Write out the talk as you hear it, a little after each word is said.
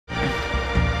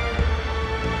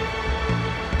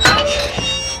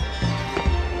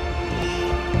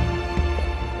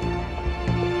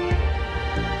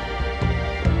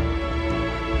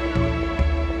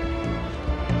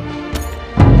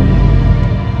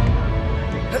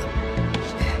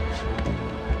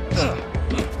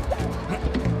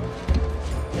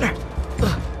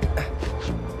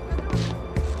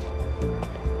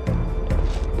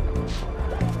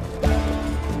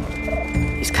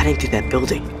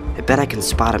building. I bet I can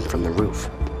spot him from the roof.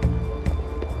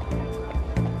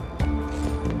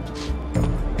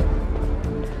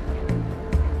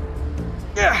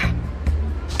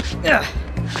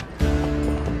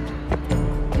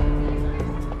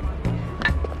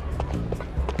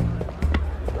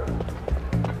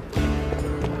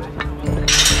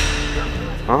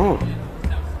 Oh,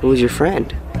 who's your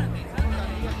friend?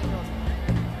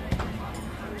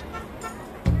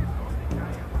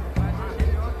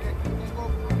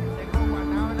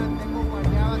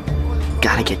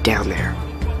 Gotta get down there.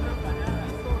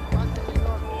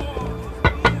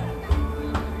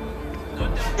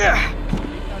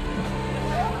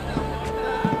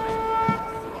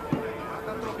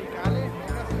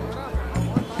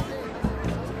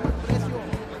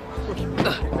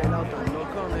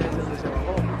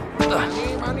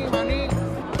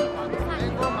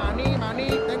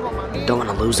 Don't want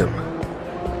to lose him.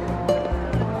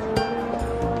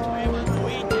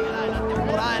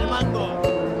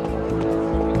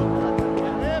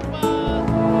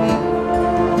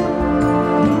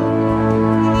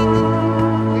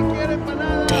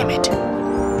 Damn it.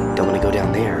 Don't want to go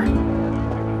down there.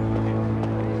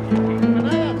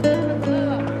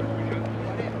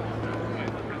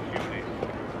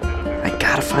 I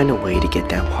gotta find a way to get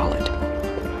that wallet.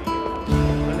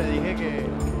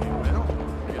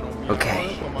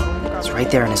 Okay, it's right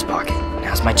there in his pocket.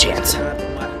 Now's my chance.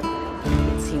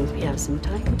 It seems we have some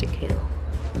time to kill.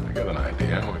 I got an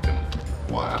idea. We can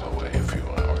while away a few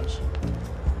hours.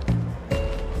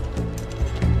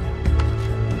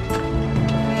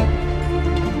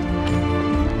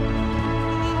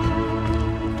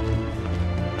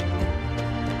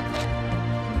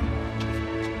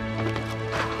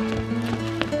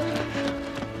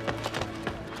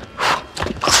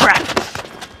 Crap!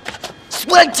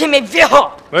 Suélteme,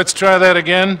 viejo! Let's try that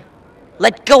again.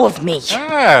 Let go of me.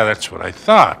 Ah, that's what I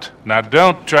thought. Now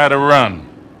don't try to run.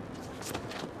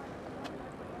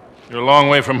 You're a long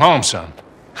way from home, son.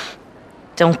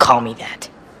 Don't call me that.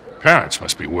 Parents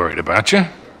must be worried about you.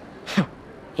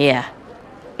 Yeah,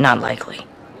 not likely.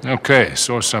 Okay,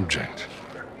 sore subject.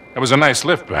 That was a nice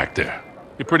lift back there.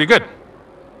 You're pretty good.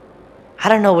 I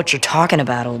don't know what you're talking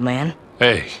about, old man.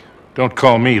 Hey, don't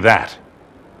call me that.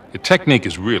 Your technique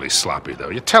is really sloppy, though.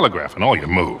 You're telegraphing all your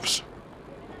moves.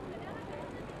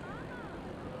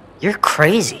 You're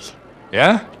crazy.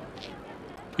 Yeah?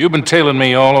 You've been tailing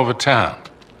me all over town.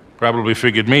 Probably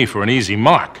figured me for an easy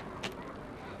mark.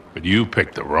 But you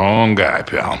picked the wrong guy,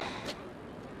 pal.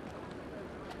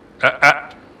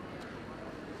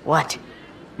 What?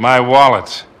 My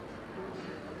wallet.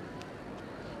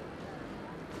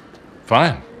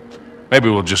 Fine. Maybe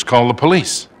we'll just call the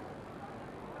police.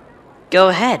 Go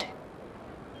ahead.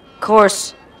 Of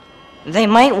course, they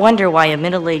might wonder why a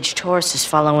middle-aged tourist is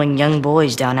following young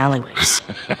boys down alleyways.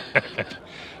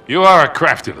 You are a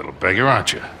crafty little beggar,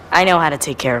 aren't you? I know how to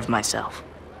take care of myself.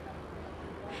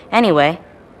 Anyway,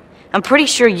 I'm pretty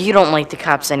sure you don't like the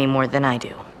cops any more than I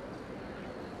do.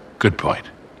 Good point.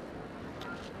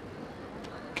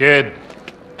 Kid.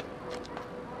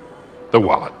 The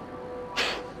wallet.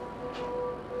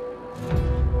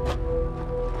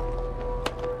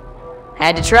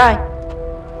 Had to try.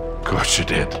 Of course you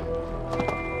did.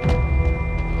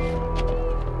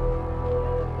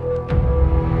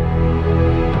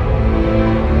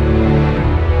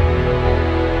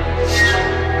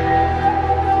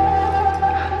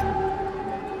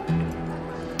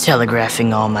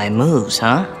 Telegraphing all my moves,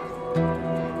 huh?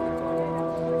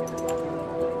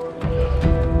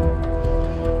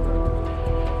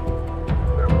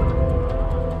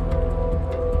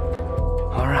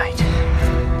 All right.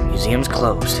 Museum's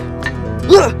closed.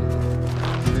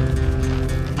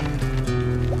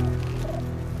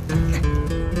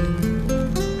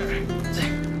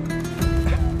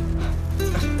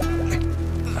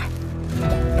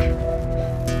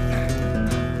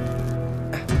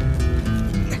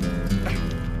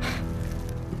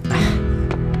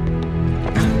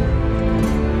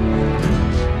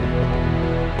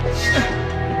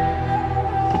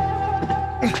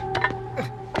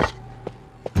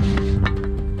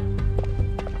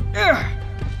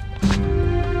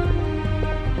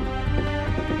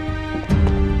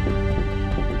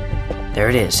 There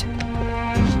it is.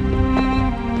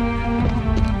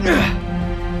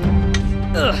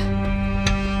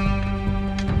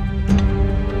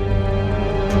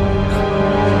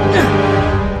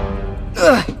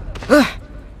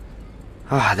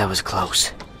 Ah, that was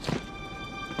close.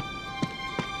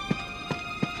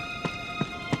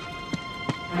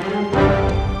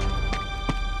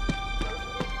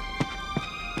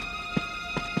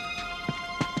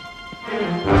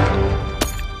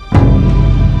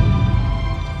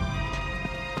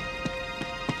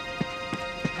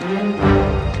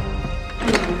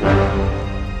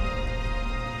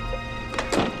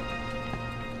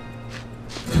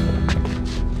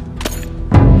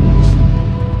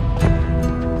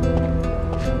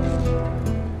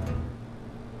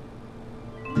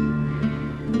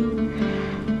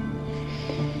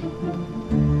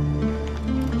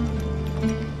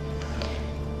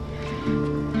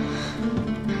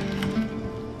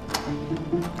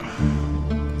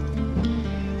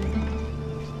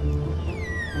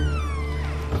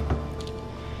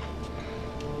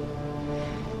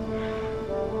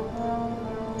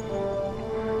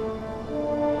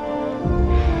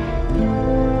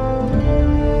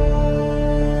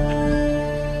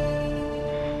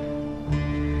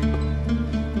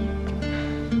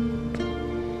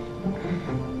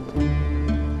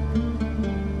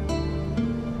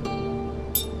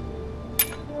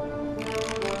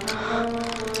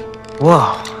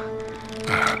 Whoa.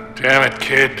 Damn it,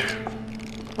 kid.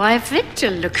 Why,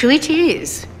 Victor, look who it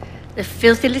is. The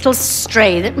filthy little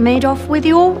stray that made off with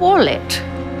your wallet.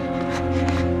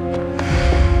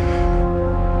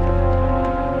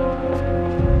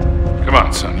 Come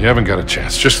on, son. You haven't got a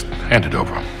chance. Just hand it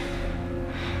over.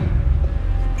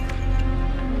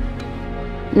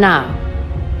 Now,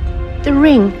 the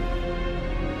ring.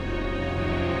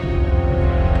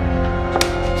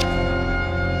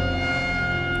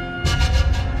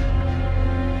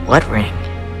 What ring?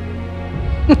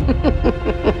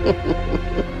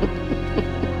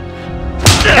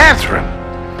 Catherine!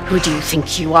 Who do you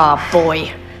think you are,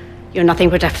 boy? You're nothing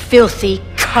but a filthy,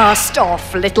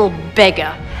 cast-off little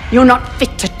beggar. You're not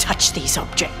fit to touch these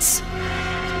objects.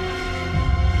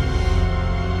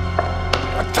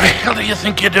 What the hell do you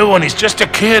think you're doing? He's just a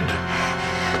kid.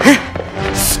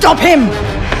 Stop him!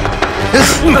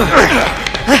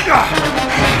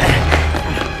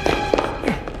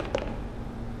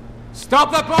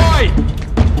 Stop that boy!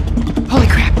 Holy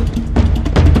crap!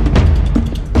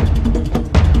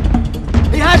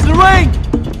 He has the ring!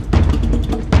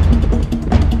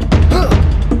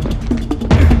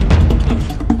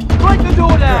 Break the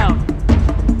door down!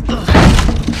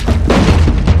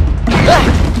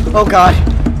 Oh god.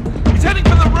 He's heading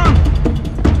for the roof!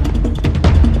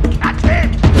 Catch him!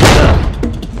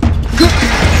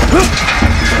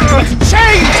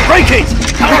 Change! Break it!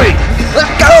 Hurry! Let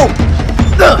go!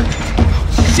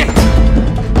 Shit!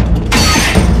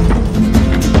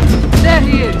 There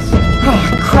he is! Oh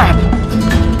crap!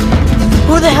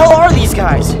 Who the hell are these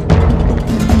guys?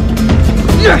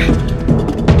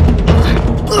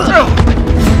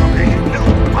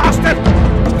 Bastard!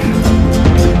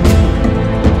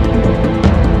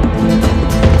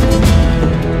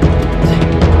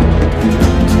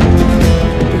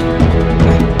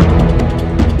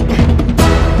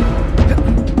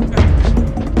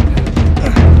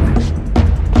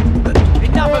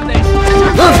 Enough of this!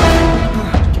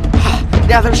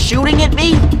 Now they're shooting at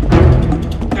me?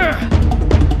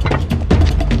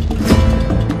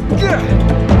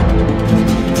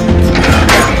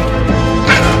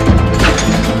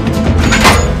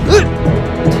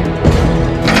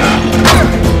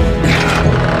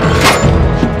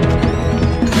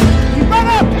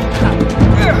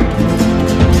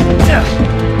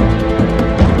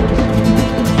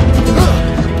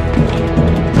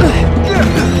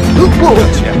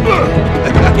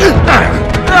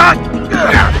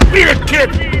 Beat it, kid!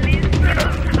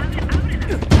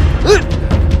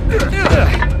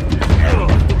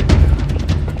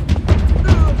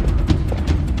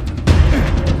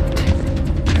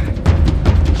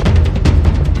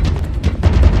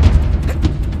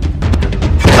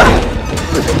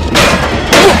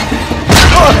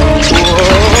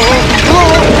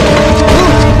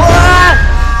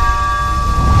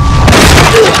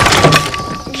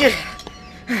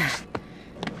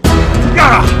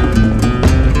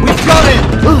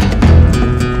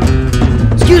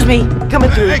 Excuse me, coming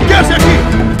through.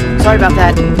 Sorry about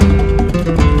that.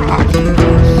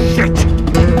 Shit!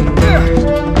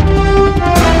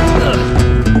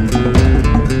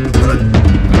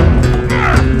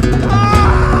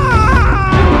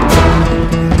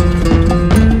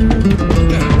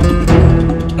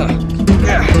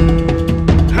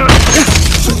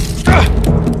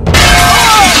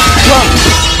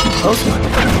 Close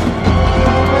one.